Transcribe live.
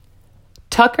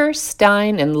Tucker,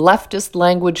 Stein, and leftist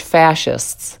language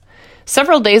fascists.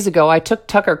 Several days ago, I took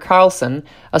Tucker Carlson,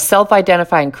 a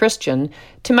self-identifying Christian,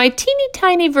 to my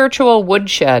teeny-tiny virtual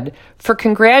woodshed for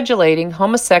congratulating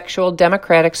homosexual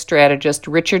Democratic strategist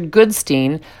Richard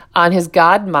Goodstein on his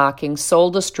God-mocking,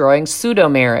 soul-destroying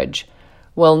pseudo-marriage.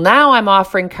 Well, now I'm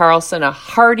offering Carlson a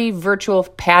hearty virtual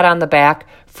pat on the back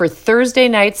for Thursday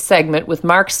night's segment with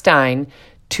Mark Stein,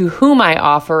 to whom I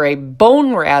offer a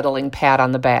bone-rattling pat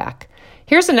on the back.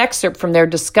 Here's an excerpt from their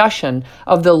discussion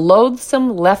of the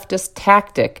loathsome leftist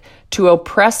tactic to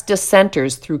oppress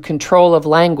dissenters through control of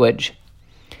language.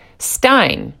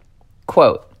 Stein,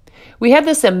 quote, "We have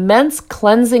this immense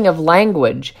cleansing of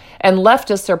language, and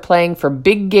leftists are playing for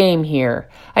big game here.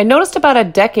 I noticed about a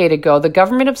decade ago the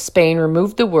government of Spain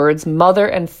removed the words mother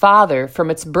and father from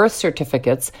its birth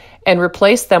certificates and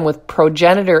replaced them with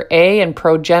progenitor A and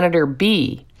progenitor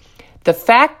B. The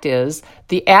fact is,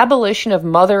 the abolition of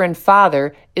mother and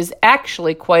father is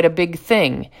actually quite a big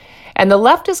thing. And the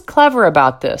left is clever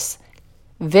about this.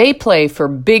 They play for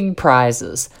big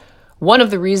prizes. One of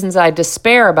the reasons I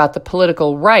despair about the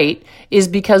political right is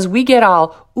because we get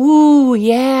all, ooh,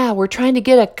 yeah, we're trying to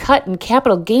get a cut in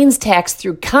capital gains tax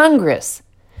through Congress.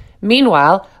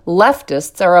 Meanwhile,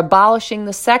 leftists are abolishing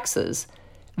the sexes.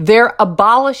 They're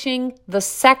abolishing the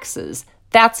sexes.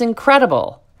 That's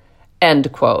incredible."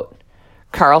 End quote.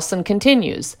 Carlson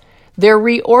continues, "They're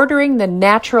reordering the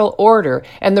natural order,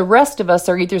 and the rest of us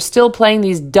are either still playing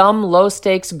these dumb,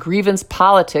 low-stakes grievance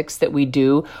politics that we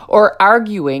do, or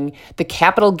arguing the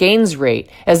capital gains rate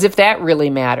as if that really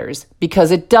matters,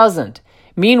 because it doesn't.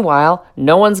 Meanwhile,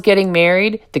 no one's getting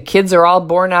married, the kids are all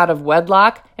born out of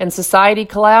wedlock, and society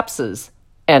collapses."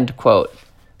 End quote.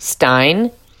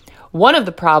 Stein, "One of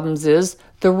the problems is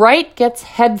the right gets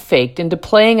head-faked into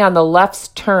playing on the left's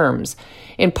terms,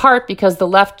 in part because the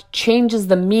left changes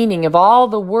the meaning of all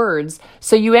the words,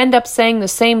 so you end up saying the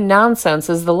same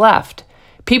nonsense as the left.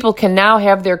 People can now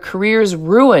have their careers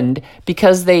ruined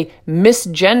because they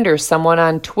misgender someone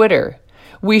on Twitter.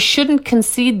 We shouldn't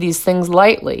concede these things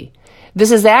lightly.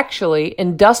 This is actually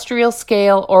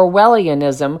industrial-scale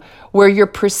Orwellianism, where you're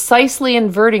precisely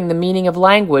inverting the meaning of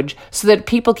language so that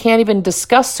people can't even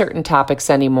discuss certain topics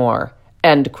anymore."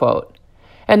 End quote.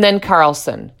 And then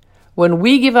Carlson, "When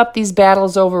we give up these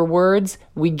battles over words,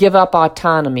 we give up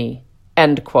autonomy."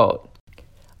 End quote.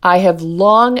 I have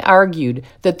long argued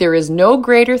that there is no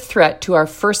greater threat to our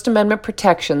First Amendment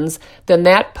protections than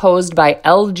that posed by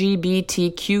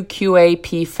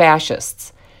LGBTQQAP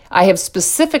fascists. I have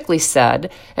specifically said,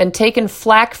 and taken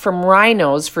flack from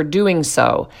rhinos for doing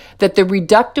so, that the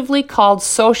reductively called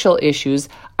social issues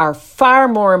are far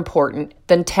more important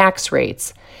than tax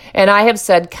rates. And I have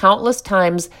said countless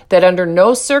times that under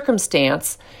no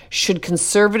circumstance should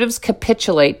conservatives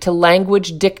capitulate to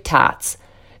language diktats.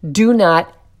 Do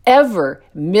not ever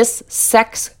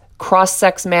mis-sex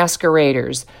cross-sex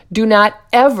masqueraders. Do not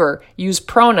ever use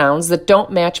pronouns that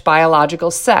don't match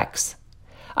biological sex.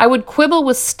 I would quibble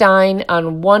with Stein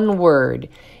on one word.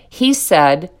 He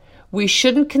said, we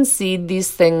shouldn't concede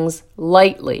these things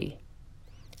lightly.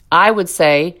 I would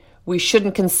say we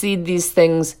shouldn't concede these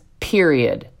things,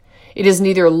 period. It is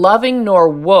neither loving nor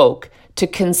woke to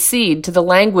concede to the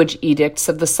language edicts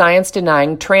of the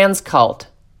science-denying trans cult.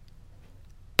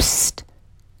 Psst,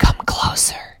 come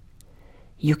closer.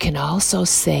 You can also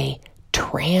say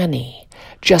tranny,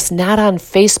 just not on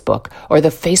Facebook, or the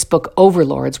Facebook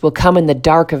overlords will come in the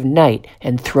dark of night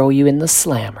and throw you in the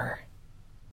slammer.